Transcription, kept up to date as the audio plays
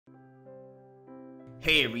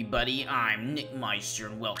Hey everybody, I'm Nick Meister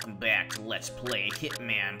and welcome back to Let's Play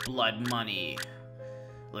Hitman Blood Money.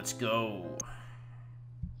 Let's go.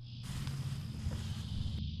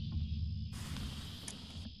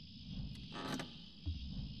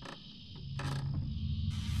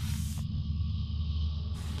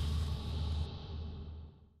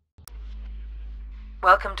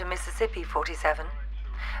 Welcome to Mississippi, 47.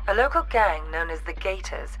 A local gang known as the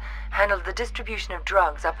Gators handled the distribution of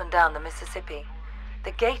drugs up and down the Mississippi. The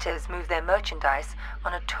Gators move their merchandise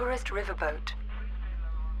on a tourist riverboat.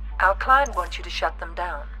 Our client wants you to shut them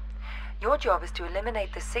down. Your job is to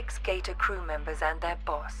eliminate the 6 Gator crew members and their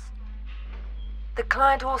boss. The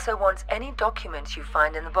client also wants any documents you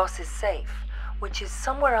find in the boss's safe, which is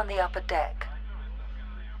somewhere on the upper deck.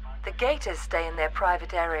 The Gators stay in their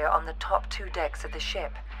private area on the top 2 decks of the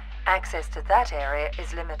ship. Access to that area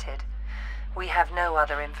is limited. We have no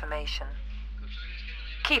other information.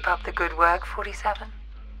 Keep up the good work, 47.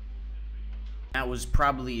 That was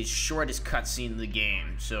probably the shortest cutscene in the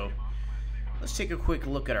game, so let's take a quick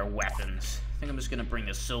look at our weapons. I think I'm just going to bring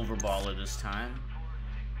the silver baller this time,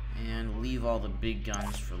 and leave all the big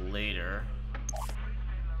guns for later.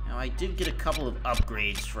 Now, I did get a couple of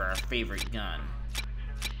upgrades for our favorite gun.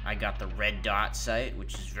 I got the red dot sight,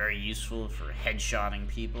 which is very useful for headshotting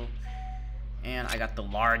people. And I got the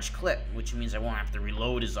large clip, which means I won't have to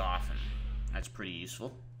reload as often. That's pretty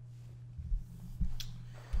useful.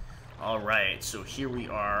 Alright, so here we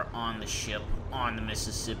are on the ship, on the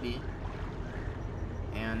Mississippi.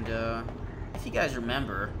 And, if you guys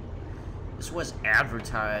remember, this was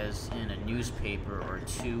advertised in a newspaper or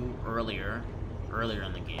two earlier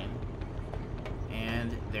in the game.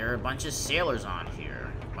 And there are a bunch of sailors on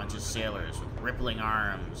here. A bunch of sailors with rippling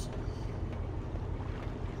arms.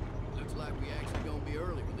 Looks like we actually gonna be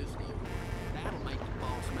early for this load. That'll make the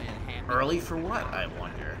boss man happy. Early for what, I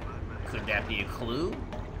wonder? Could that be a clue?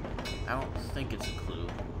 I don't think it's a clue.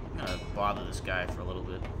 I'm gonna bother this guy for a little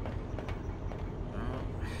bit.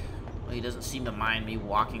 Well, he doesn't seem to mind me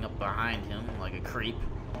walking up behind him like a creep.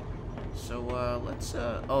 So, let's,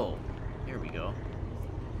 oh, here we go.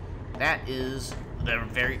 That is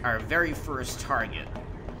our very first target.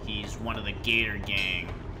 He's one of the Gator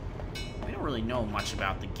Gang. We don't really know much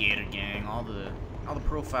about the Gator Gang. All the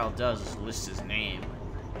profile does is list his name.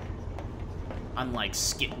 Unlike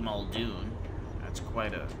Skip Muldoon, that's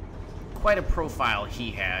quite a profile he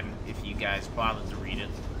had. If you guys bothered to read it,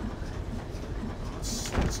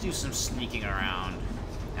 let's do some sneaking around.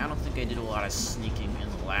 I don't think I did a lot of sneaking in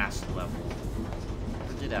the last level,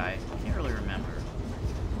 or did I? I can't really remember.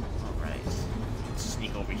 Let's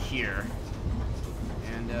sneak over here.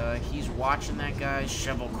 And he's watching that guy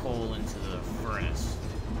shovel coal into the furnace.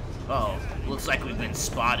 Uh-oh, looks like we've been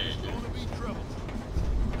spotted.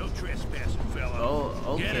 No trespassing, fella.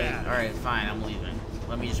 Oh, okay. Alright, fine, I'm leaving.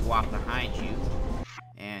 Let me just walk behind you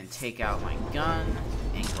and take out my gun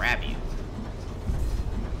and grab you.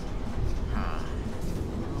 Huh.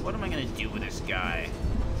 What am I gonna do with this guy?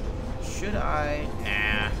 Should I?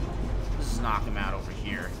 Nah. Let's just knock him out over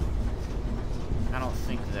here. I don't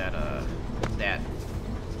think that,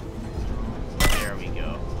 there we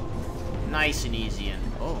go. Nice and easy, and,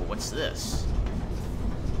 oh, what's this?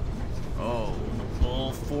 Oh, the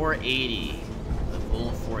Bull 480. The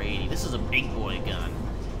Bull 480. This is a big boy gun.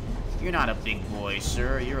 You're not a big boy,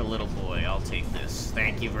 sir. You're a little boy. I'll take this.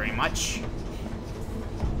 Thank you very much.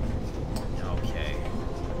 Okay.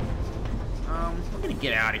 We're gonna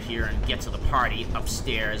get out of here and get to the party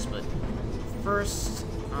upstairs, but first,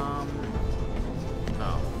 oh,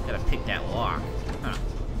 gotta pick that lock. Huh.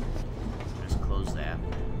 Just close that.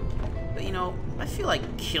 But you know, I feel like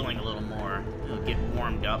killing a little more. It'll get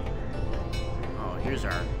warmed up. Oh, here's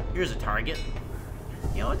a target.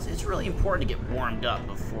 You know, it's really important to get warmed up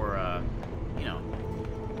before, you know,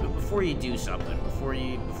 before you do something, before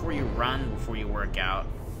you run, before you work out.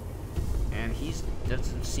 And he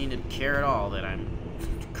doesn't seem to care at all that I'm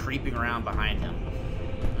creeping around behind him.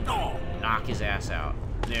 Knock his ass out.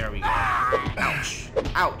 There we go. Ouch.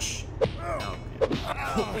 Ouch.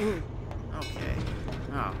 Okay. Okay.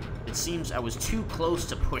 Oh, it seems I was too close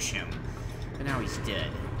to push him, but now he's dead.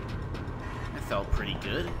 That felt pretty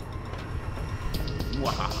good.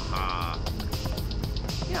 Wahaha.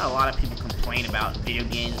 Yeah, a lot of people complain about video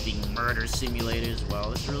games being murder simulators.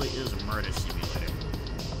 Well, this really is a murder simulator.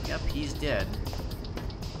 Yep, he's dead.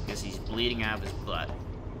 Guess he's bleeding out of his butt.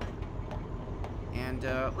 And,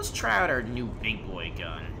 let's try out our new big boy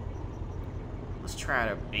gun. Let's try out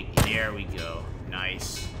our big... There we go.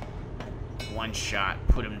 Nice. One shot,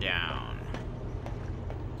 put him down.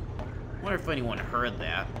 Wonder if anyone heard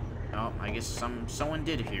that. Oh, I guess someone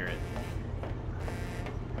did hear it.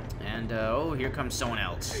 And, oh, here comes someone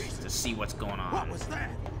else to see what's going on. What was that?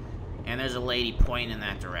 And there's a lady pointing in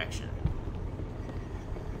that direction.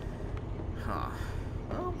 Huh.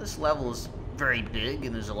 Well, this level is very big,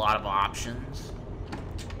 and there's a lot of options.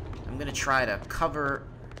 I'm gonna try to cover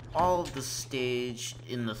all of the stage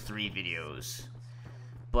in the 3 videos.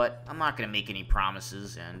 But I'm not gonna make any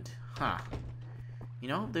promises, and, you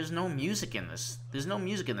know, there's no music in this. There's no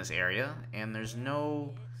music in this area, and there's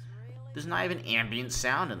not even ambient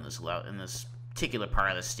sound in this particular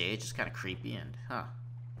part of the stage. It's kind of creepy, and,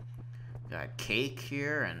 got cake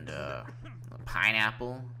here, and, a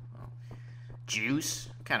pineapple. Juice.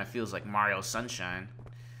 Kind of feels like Mario Sunshine.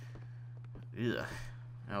 Ugh.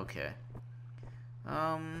 Okay.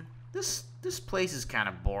 This place is kind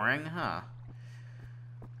of boring, huh?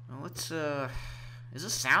 Well, let's, is the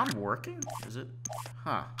sound working? Is it?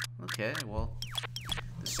 Huh. Okay, well,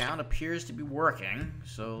 the sound appears to be working,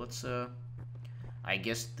 so let's, I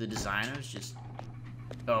guess the designers just...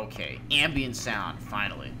 Okay, ambient sound,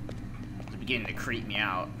 finally. It's beginning to creep me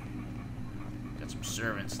out. Got some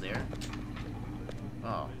servants there.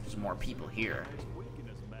 Oh, there's more people here.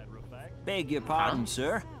 Beg your pardon,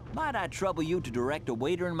 sir. Might I trouble you to direct a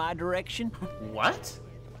waiter in my direction? What?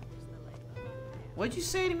 What'd you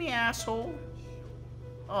say to me, asshole?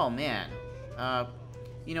 Oh, man.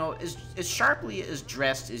 You know, as sharply as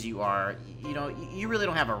dressed as you are, you know, you really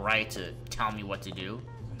don't have a right to tell me what to do.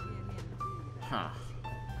 Huh.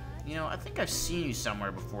 You know, I think I've seen you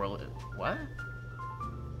somewhere before. What?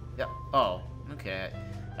 Yeah. Oh, okay.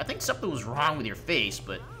 I think something was wrong with your face,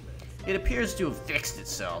 but it appears to have fixed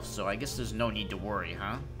itself, so I guess there's no need to worry,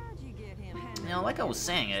 huh? You know, like I was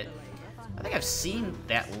saying, I think I've seen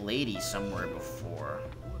that lady somewhere before.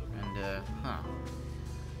 And,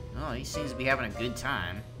 oh, he seems to be having a good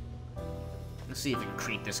time. Let's see if we can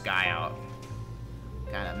creep this guy out.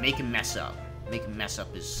 Kinda make him mess up. Make him mess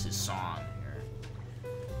up his song here.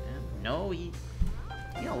 And no, you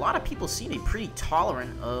know, a lot of people seem to be pretty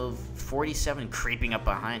tolerant of 47 creeping up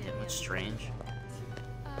behind him. That's strange.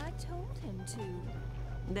 I told him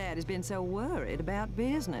to. Dad has been so worried about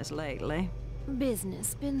business lately.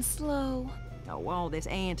 Business been slow. Oh, all this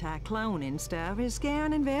anti-cloning stuff is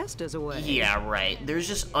scaring investors away. Yeah, right. There's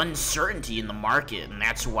just uncertainty in the market, and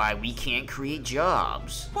that's why we can't create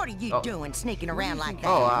jobs. What are you doing sneaking around like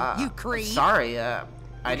that? You creep. Sorry, I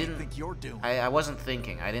didn't think you're doing? I wasn't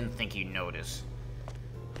thinking. I didn't think you'd notice.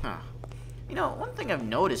 Huh. You know, one thing I've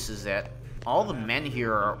noticed is that all the men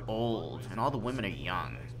here are old, and all the women are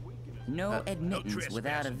young. No admittance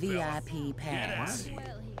without a VIP pass.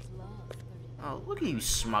 Oh, look at you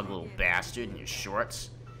smug little bastard in your shorts.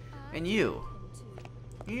 And you're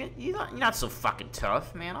not so fucking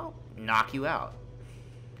tough, man. I'll knock you out.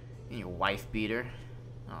 And your wife beater.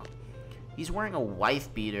 Oh, he's wearing a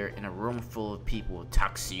wife beater in a room full of people with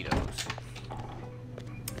tuxedos.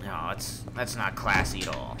 No, that's not classy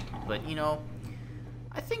at all. But you know,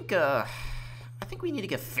 I think we need to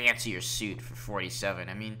get a fancier suit for 47.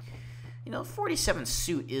 I mean, you know, 47's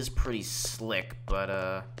suit is pretty slick,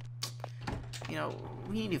 but you know,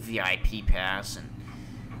 we need a VIP pass, and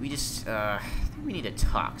we just I think we need a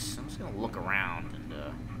tux. I'm just gonna look around and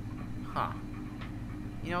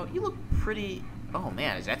you know, you look pretty. Oh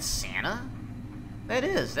man, is that Santa?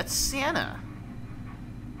 That's Santa.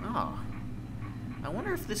 Oh. I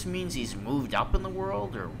wonder if this means he's moved up in the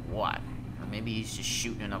world, or what? Or maybe he's just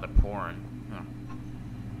shooting another porn. Huh.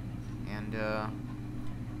 And,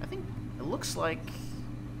 I think it looks like...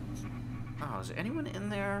 Oh, is there anyone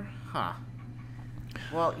in there? Huh.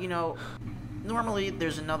 Well, you know, normally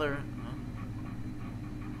there's another...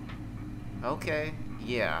 Okay,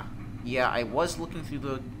 yeah. Yeah, I was looking through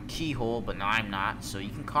the keyhole, but now I'm not, so you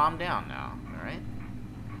can calm down now, alright?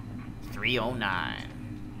 309.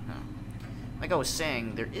 Like I was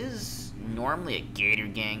saying, there is normally a Gator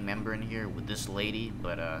Gang member in here with this lady,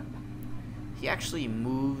 but he actually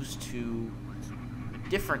moves to a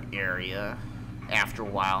different area after a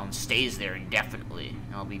while and stays there indefinitely.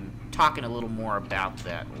 I'll be talking a little more about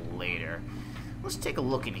that later. Let's take a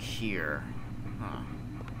look in here. Huh.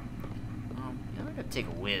 Yeah, I gotta take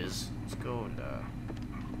a whiz. Let's go and,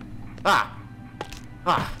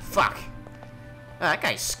 fuck! That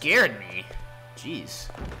guy scared me. Jeez.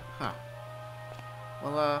 Huh.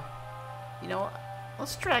 Well, you know,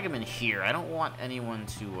 let's drag him in here. I don't want anyone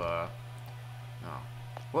to, oh.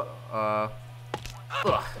 What,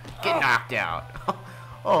 get knocked out.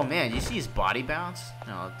 Oh, man, you see his body bounce?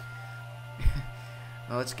 No.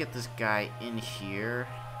 Well, let's get this guy in here.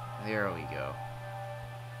 There we go.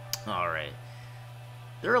 Alright.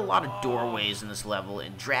 There are a lot of doorways in this level,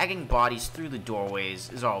 and dragging bodies through the doorways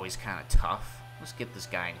is always kind of tough. Let's get this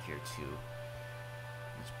guy in here, too.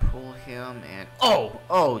 Let's Pull him and... Oh!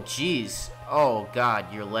 Oh, jeez. Oh,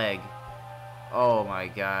 God, your leg. Oh, my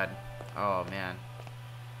God. Oh, man.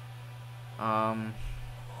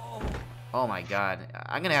 Oh, my God.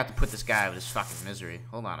 I'm gonna have to put this guy out of his fucking misery.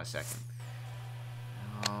 Hold on a second.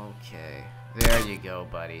 Okay. There you go,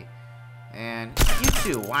 buddy. And you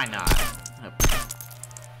too, why not?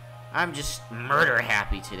 I'm just murder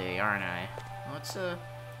happy today, aren't I? Let's,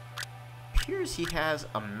 appears he has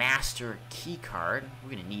a master key card.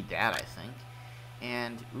 We're gonna need that, I think.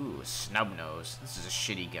 And, ooh, a snub nose. This is a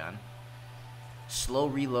shitty gun. Slow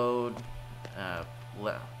reload. Ugh.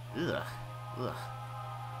 Ugh.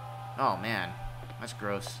 Oh, man. That's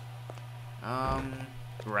gross.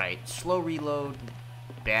 Right. Slow reload.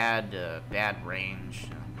 Bad range.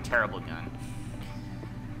 Terrible gun.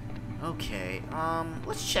 Okay,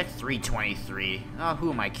 let's check 323. Oh,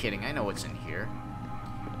 who am I kidding? I know what's in here.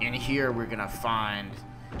 In here, we're gonna find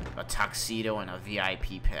a tuxedo and a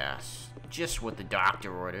VIP pass. Just what the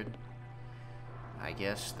doctor ordered. I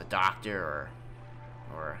guess the doctor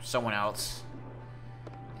or someone else.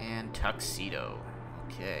 And tuxedo.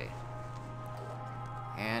 Okay.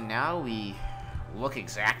 And now we look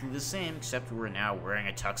exactly the same, except we're now wearing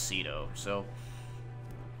a tuxedo. So,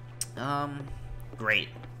 great.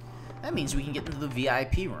 That means we can get into the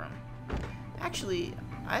VIP room. Actually,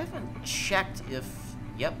 I haven't checked if...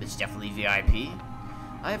 Yep, it's definitely VIP.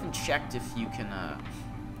 I haven't checked if you can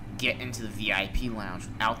get into the VIP lounge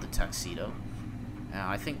without the tuxedo.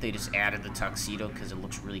 I think they just added the tuxedo because it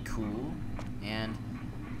looks really cool. And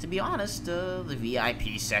to be honest, the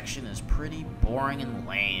VIP section is pretty boring and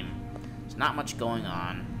lame. There's not much going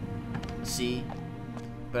on. See?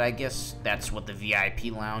 But I guess that's what the VIP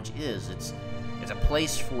lounge is. It's a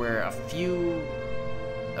place where a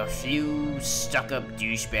few stuck-up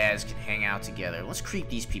douchebags can hang out together. Let's creep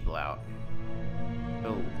these people out.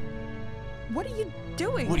 Oh. What are you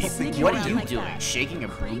doing? What are you doing? Shaking your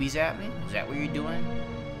boobies at me? Is that what you're doing?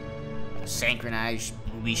 A synchronized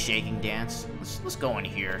booby shaking dance? Let's go in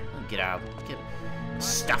here. Get out. Get a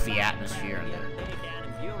stuffy atmosphere in there.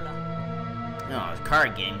 Oh, there's a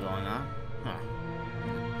card game going on. Huh.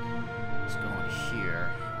 Let's go in here.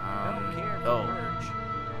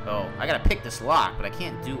 Oh, I gotta pick this lock, but I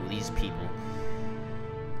can't do it with these people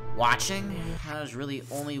watching. There's really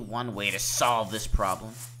only one way to solve this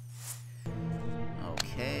problem.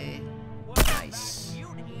 Okay. Nice.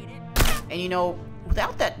 And you know,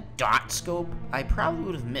 without that dot scope, I probably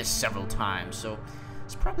would have missed several times, so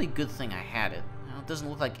it's probably a good thing I had it. It doesn't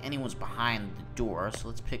look like anyone's behind the door, so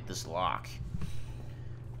let's pick this lock.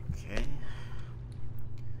 Okay.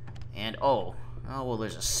 And oh, well,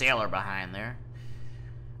 there's a sailor behind there.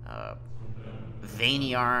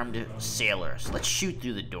 Veiny armed sailor. So let's shoot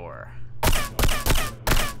through the door.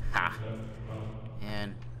 Ha.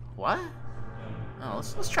 And what? Oh,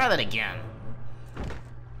 let's try that again.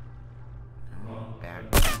 Back.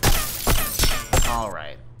 All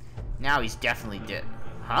right. Now he's definitely dead.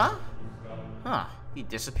 Huh? Huh? He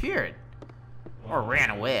disappeared, or ran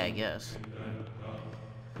away, I guess.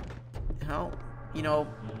 You know,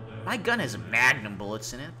 my gun has magnum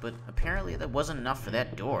bullets in it, but apparently that wasn't enough for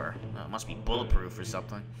that door. It must be bulletproof or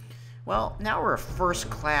something. Well, now we're a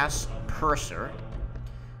first-class purser.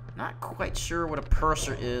 Not quite sure what a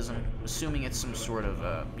purser is. I'm assuming it's some sort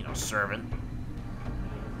of, servant.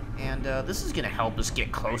 And this is gonna help us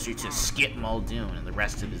get closer to Skip Muldoon and the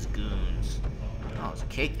rest of his goons. Oh, there's a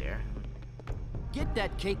cake there. Get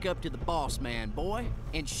that cake up to the boss man, boy,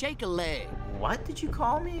 and shake a leg. What did you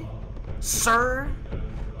call me? Sir?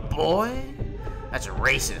 Boy? That's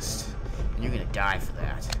racist. And you're gonna die for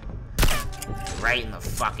that. Right in the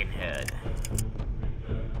fucking head.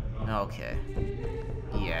 Okay.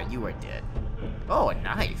 Yeah, you are dead. Oh, a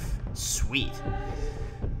knife. Sweet.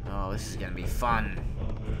 Oh, this is gonna be fun.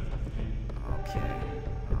 Okay.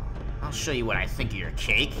 I'll show you what I think of your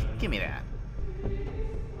cake. Give me that.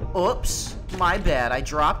 Oops. My bad. I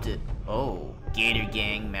dropped it. Oh, Gator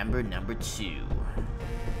Gang member number 2.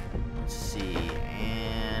 Let's see.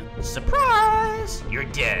 And surprise! You're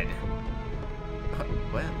dead.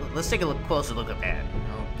 Well, let's take a closer look at that.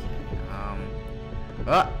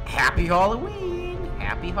 Okay. Happy Halloween!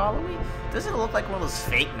 Happy Halloween? Doesn't it look like one of those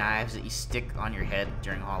fake knives that you stick on your head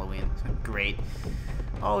during Halloween? Great.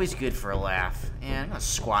 Always good for a laugh. And I'm gonna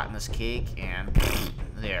squat in this cake and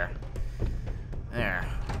there. There.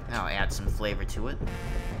 Now I'll add some flavor to it.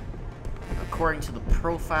 According to the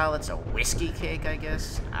profile, it's a whiskey cake, I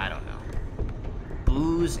guess. I don't know.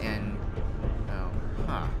 Booze and... oh,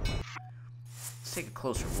 huh. Let's take a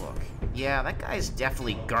closer look. Yeah, that guy's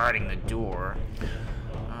definitely guarding the door.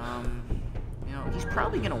 He's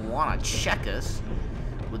probably gonna want to check us.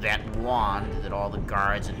 with that wand that all the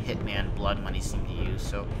guards and Hitman blood money seem to use.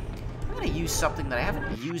 So I'm gonna use something that I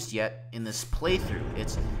haven't used yet in this playthrough.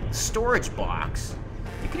 It's a storage box.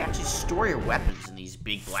 You can actually store your weapons in these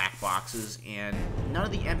big black boxes, and none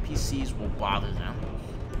of the NPCs will bother them,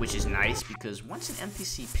 which is nice because once an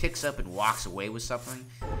NPC picks up and walks away with something,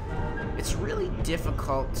 it's really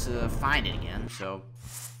difficult to find it again. So,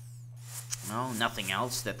 well, nothing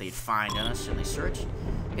else that they'd find unnecessarily search.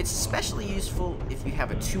 It's especially useful if you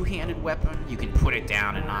have a two-handed weapon. You can put it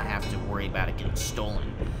down and not have to worry about it getting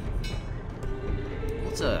stolen.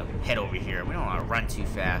 Let's head over here. We don't want to run too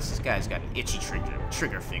fast. This guy's got an itchy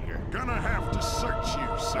trigger finger. Gonna have to search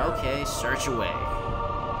you, sir. Okay, search away.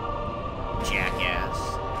 Jackass.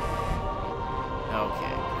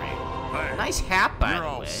 Okay, great. Hey, Nice hat, by you're the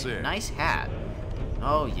all way. set. Nice hat.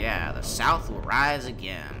 Oh yeah, the South will rise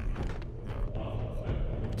again.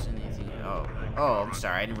 Is anything? Oh, I'm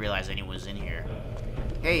sorry. I didn't realize anyone was in here.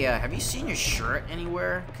 Hey, have you seen your shirt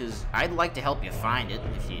anywhere? Cause I'd like to help you find it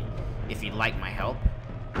if you'd like my help.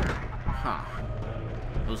 Huh.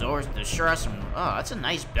 Those sure are some. Oh, that's a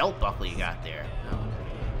nice belt buckle you got there. Oh.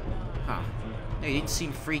 Huh. No, he didn't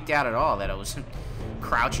seem freaked out at all that I was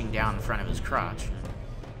crouching down in front of his crotch.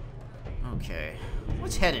 Okay.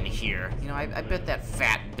 Let's head in here. You know, I bet that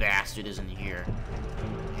fat bastard isn't here.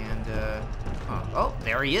 And, huh. Oh,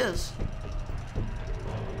 there he is.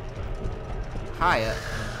 Hiya.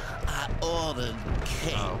 I ordered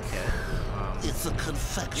cake. Oh, okay. It's a You don't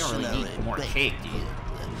confectionery. really need more cake, do you?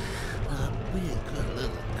 Be a good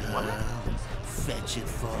little girl. What? Fetch it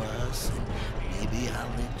for us, and maybe I'll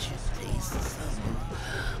let you taste some of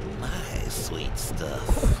my sweet stuff.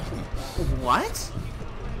 What?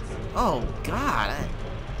 Oh, God.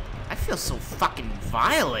 I feel so fucking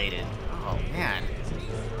violated. Oh, man.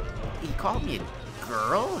 He called me a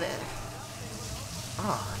girl?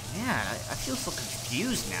 Oh, man. I feel so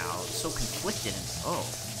confused now. So conflicted. And, oh,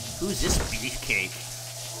 who's this beefcake?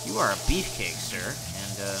 You are a beefcake, sir.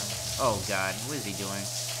 And, oh, God. What is he doing?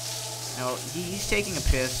 No, he's taking a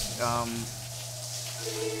piss.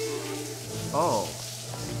 Oh.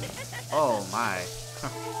 Oh, my.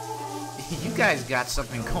 You guys got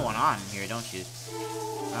something going on here, don't you?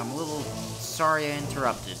 I'm a little sorry I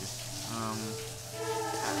interrupted.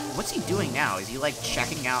 What's he doing now? Is he, like,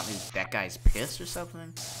 checking out that guy's piss or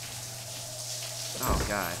something? Oh,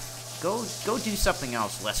 God. Go do something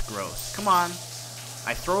else less gross. Come on.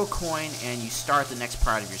 I throw a coin, and you start the next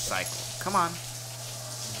part of your cycle. Come on.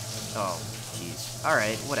 Oh, jeez.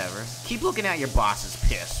 Alright, whatever. Keep looking at your boss's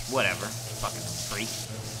piss. Whatever. Fucking freak.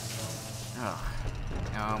 Oh.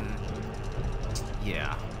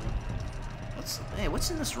 Yeah. Hey, what's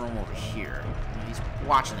in this room over here? He's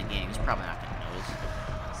watching the game. He's probably not gonna notice.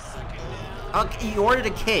 Okay, you ordered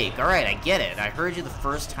a cake. Alright, I get it. I heard you the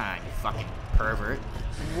first time, you fucking pervert.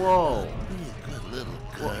 Whoa. Be a good little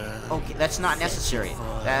girl. Whoa. Okay, that's not necessary.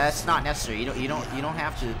 That's not necessary. You don't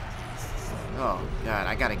have to. Oh, God,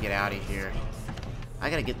 I gotta get out of here. I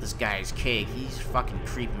gotta get this guy's cake. He's fucking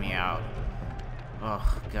creeping me out.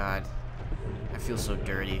 Oh, God. I feel so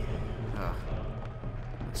dirty. Ugh.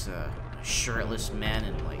 It's, shirtless men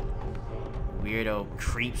and, like, weirdo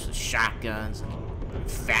creeps with shotguns and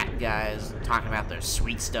fat guys talking about their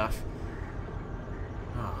sweet stuff.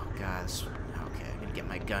 Oh, God. Okay, I'm gonna get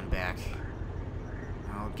my gun back.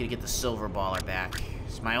 I'm gonna get the silver baller back.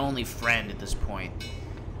 It's my only friend at this point.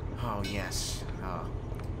 Oh, yes.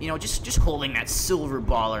 You know, just holding that silver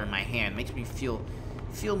baller in my hand makes me feel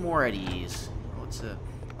more at ease.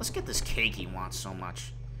 Let's get this cake he wants so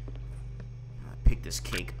much. Pick this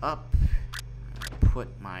cake up.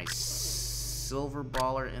 Put my silver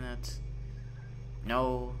baller in it.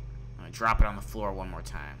 No. I'm gonna drop it on the floor one more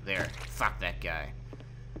time. There. Fuck that guy.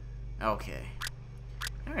 Okay.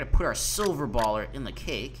 I'm gonna put our silver baller in the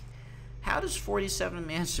cake. How does 47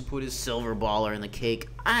 manage to put his silver baller in the cake?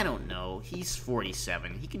 I don't know. He's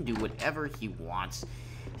 47. He can do whatever he wants.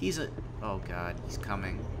 Oh, God. He's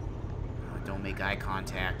coming. Don't make eye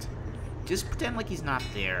contact. Just pretend like he's not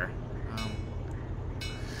there.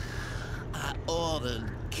 I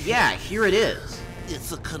ordered cake. Yeah, here it is.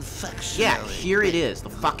 It's a confectionery. Yeah, here it is. The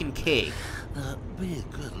fucking cake. Be a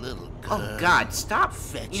good little girl. Oh, God, stop.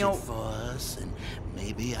 Fetch You know, it for us, and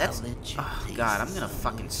maybe I'll let you oh, taste God, I'm gonna some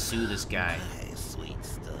fucking sue this guy. my sweet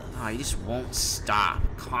stuff. Oh, he just won't stop.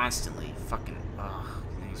 Constantly. Fucking,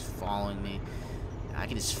 he's following me. I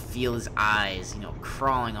can just feel his eyes, you know,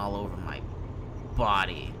 crawling all over my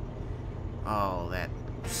body. Oh, that...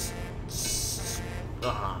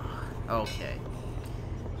 Okay.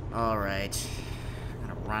 Alright. I'm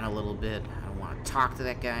gonna run a little bit. I don't want to talk to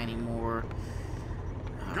that guy anymore.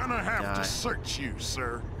 Oh, Gonna have God. to search you,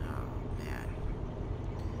 sir. Oh, man.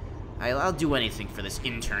 I'll do anything for this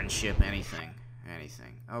internship. Anything.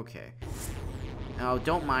 Okay. Oh,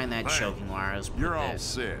 don't mind that choking, Lars. You're all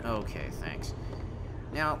set. Okay, thanks.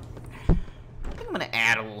 Now, I think I'm gonna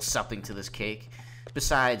add a little something to this cake.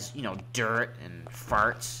 Besides, you know, dirt and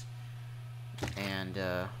farts. And,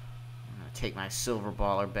 I'm gonna take my silver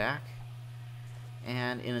baller back.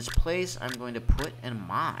 And in its place, I'm going to put a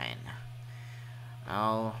mine.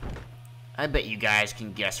 I bet you guys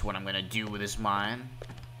can guess what I'm gonna do with this mine.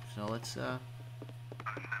 So let's,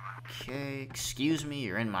 okay, excuse me,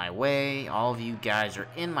 you're in my way. All of you guys are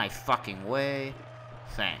in my fucking way.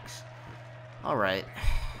 Thanks. Alright.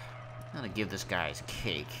 I'm gonna give this guy his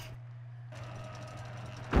cake.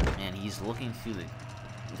 And he's looking through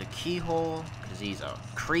the keyhole, because he's a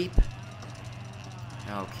creep.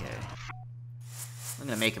 Okay. I'm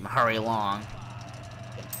gonna make him hurry along.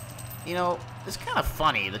 You know, it's kind of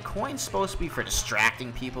funny. The coin's supposed to be for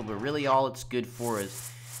distracting people, but really all it's good for is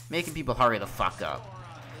making people hurry the fuck up.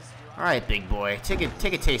 Alright, big boy, take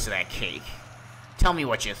a taste of that cake. Tell me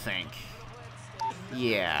what you think.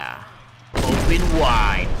 Yeah. Open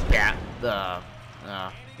wide. I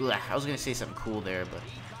was gonna say something cool there, but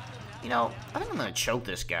you know, I think I'm gonna choke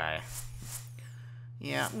this guy.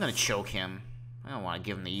 Yeah, I'm gonna choke him. I don't want to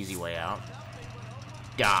give him the easy way out.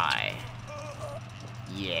 Die.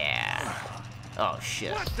 Yeah. Oh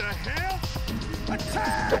shit. What the hell?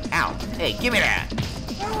 Attack! Ow. Hey, give me that.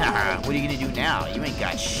 What are you gonna do now? You ain't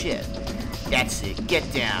got shit. That's it.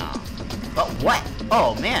 Get down. Oh, what?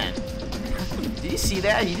 Oh, man. Did you see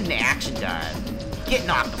that? He did an action dive. Get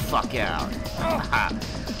knocked the fuck out.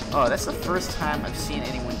 Oh, that's the first time I've seen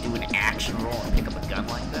anyone do an action roll and pick up a gun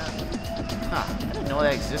like that. Huh. I didn't know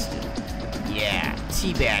that existed. Yeah.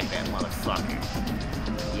 Teabag that motherfucker.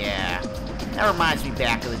 Yeah. That reminds me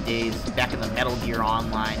back of the days, back in the Metal Gear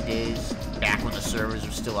Online days, back when the servers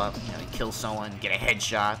were still up. You know, to kill someone, get a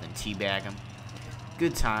headshot, then teabag them.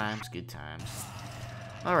 Good times, good times.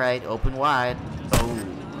 Alright, open wide. Oh,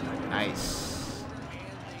 nice.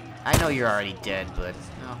 I know you're already dead, but,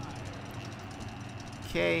 no.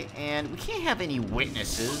 Okay, and we can't have any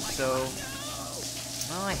witnesses, so...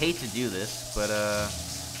 Well, I hate to do this, but,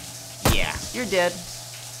 yeah, you're dead.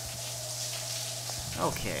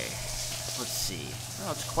 Okay. Let's see.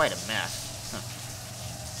 Oh, it's quite a mess.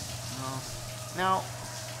 Huh. Now,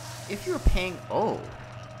 if you were paying... Oh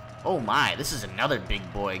my, this is another big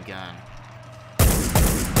boy gun.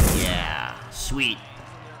 Yeah, sweet.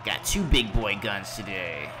 Got 2 big boy guns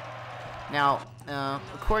today. Now,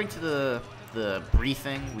 according to the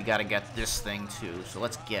briefing, we gotta get this thing too, so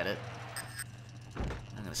let's get it.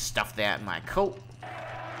 I'm gonna stuff that in my coat.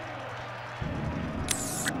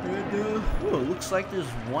 And, looks like there's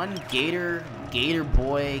one Gator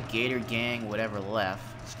boy, Gator gang, whatever left.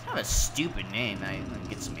 It's kind of a stupid name. I'm gonna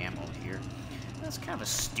get some ammo here. That's kind of a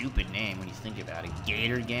stupid name when you think about it.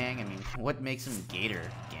 Gator gang? I mean, what makes them Gator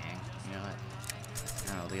gang? You know, I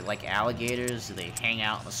don't know, they like alligators? Do they hang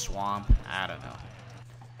out in the swamp? I don't know.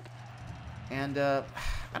 And, I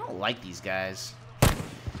don't like these guys.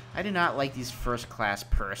 I do not like these first-class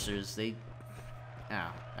pursers. I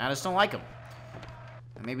just don't like them.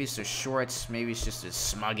 Maybe it's their shorts, maybe it's just a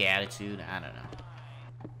smug attitude, I don't know.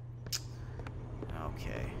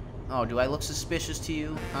 Okay. Oh, do I look suspicious to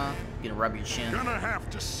you, huh? You gonna rub your chin? Gonna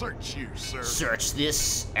have to search you, sir. Search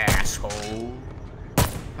this, asshole.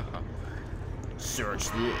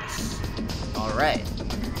 Search this. Alright.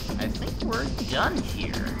 I think we're done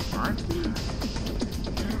here, aren't we?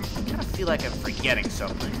 I kinda feel like I'm forgetting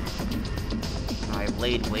something. I've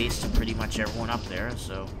laid waste to pretty much everyone up there,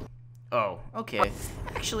 so... Oh, okay.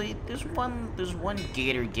 Actually, there's one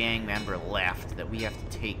Gator gang member left that we have to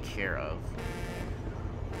take care of.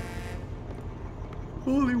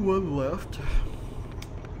 Only one left.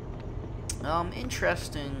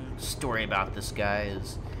 Interesting story about this guy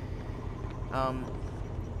is,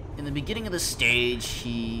 in the beginning of the stage,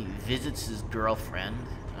 he visits his girlfriend.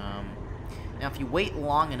 Now, if you wait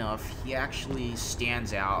long enough, he actually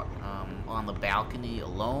stands out on the balcony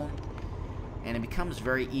alone. And it becomes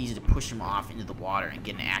very easy to push him off into the water and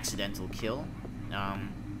get an accidental kill.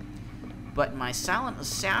 But in my Silent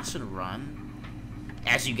Assassin run,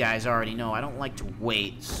 as you guys already know, I don't like to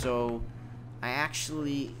wait, so I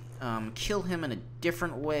actually kill him in a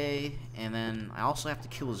different way, and then I also have to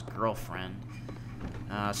kill his girlfriend,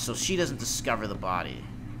 so she doesn't discover the body.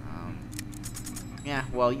 Yeah,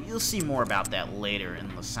 well, you'll see more about that later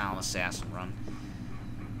in the Silent Assassin run.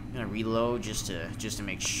 I'm gonna reload just to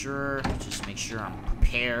make sure I'm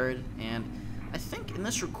prepared. And I think in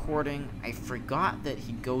this recording I forgot that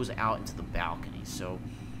he goes out into the balcony, so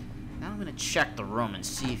now I'm gonna check the room and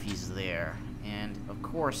see if he's there. And of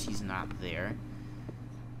course he's not there.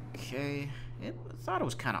 Okay. I thought it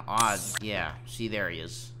was kind of odd. Yeah, see, there he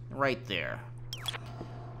is. Right there.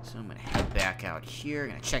 So I'm going to head back out here.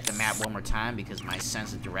 Going to check the map one more time because my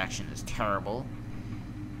sense of direction is terrible.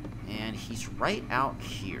 And he's right out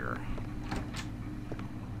here.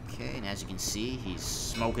 Okay, and as you can see, he's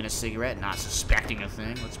smoking a cigarette, not suspecting a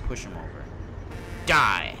thing. Let's push him over.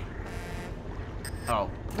 Die!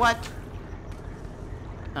 Oh, what?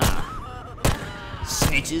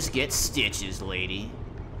 Snitches get stitches, lady.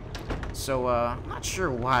 So, I'm not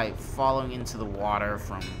sure why following into the water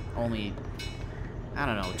from only, I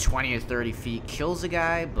don't know, 20 or 30 feet kills a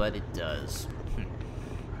guy, but it does.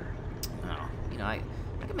 Oh, you know, I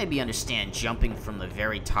can maybe understand jumping from the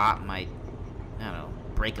very top might, I don't know,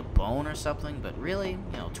 break a bone or something, but really,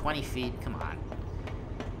 you know, 20 feet, come on.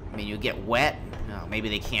 I mean, you get wet, oh, maybe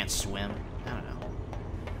they can't swim, I don't know.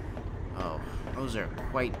 Oh, those are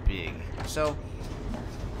quite big. So,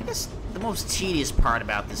 I guess the most tedious part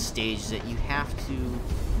about this stage is that you have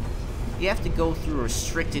to go through a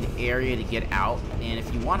restricted area to get out, and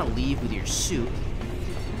if you want to leave with your suit,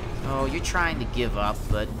 oh, you're trying to give up,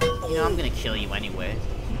 but, you know, I'm gonna kill you anyway.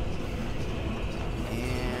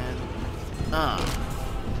 And,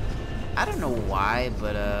 I don't know why,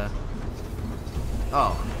 but,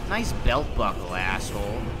 oh, nice belt buckle,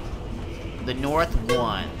 asshole. The North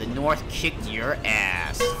won. The North kicked your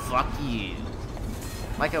ass. Fuck you.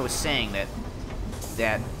 Like I was saying, that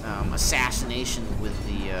assassination with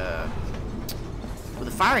the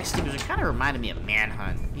fire extinguisher kind of reminded me of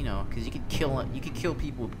Manhunt, you know, because you could kill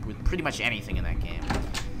people with pretty much anything in that game.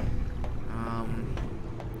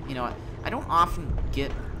 You know, I don't often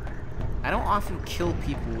kill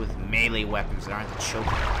people with melee weapons that aren't the choke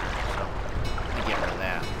weapon, so let me get rid of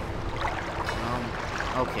that.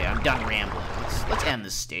 Okay, I'm done rambling. Let's end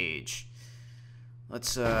this stage.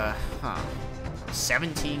 Let's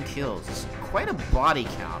 17 kills. It's quite a body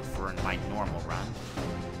count for my normal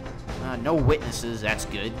run. No witnesses, that's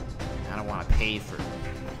good. I don't want to pay for...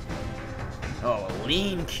 Oh, a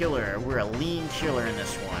lean killer. We're a lean killer in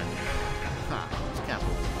this one. It's kind of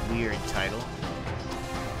a weird title.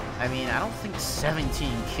 I mean, I don't think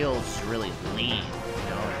 17 kills is really lean, you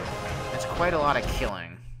know? That's quite a lot of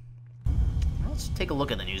killing. Let's take a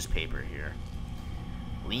look at the newspaper here.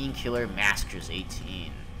 Lean killer massacres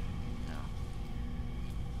 18.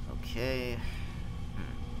 Okay.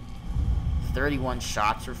 31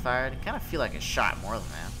 shots were fired. I kind of feel like I shot more than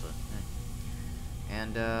that, but.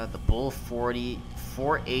 And the Bull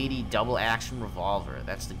 480 double action revolver.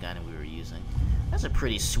 That's the gun we were using. That's a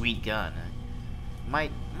pretty sweet gun.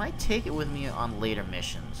 Might take it with me on later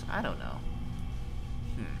missions. I don't know.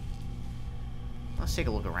 Let's take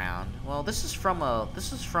a look around. Well, this is from a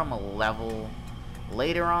level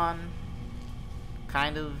later on.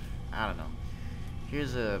 Kind of. I don't know.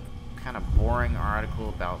 Here's a kind of boring article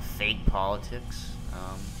about fake politics.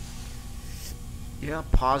 Yeah,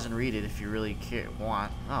 pause and read it if you really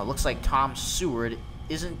want. Oh, looks like Tom Seward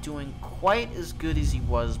isn't doing quite as good as he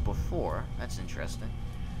was before. That's interesting.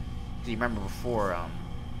 Because you remember before,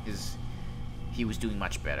 he was doing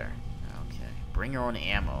much better. Okay, bring your own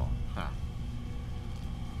ammo. Huh.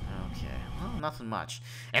 Okay, well, nothing much.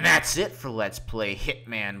 And that's it for Let's Play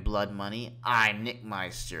Hitman Blood Money. I'm Nick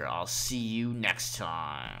Meister. I'll see you next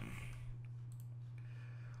time.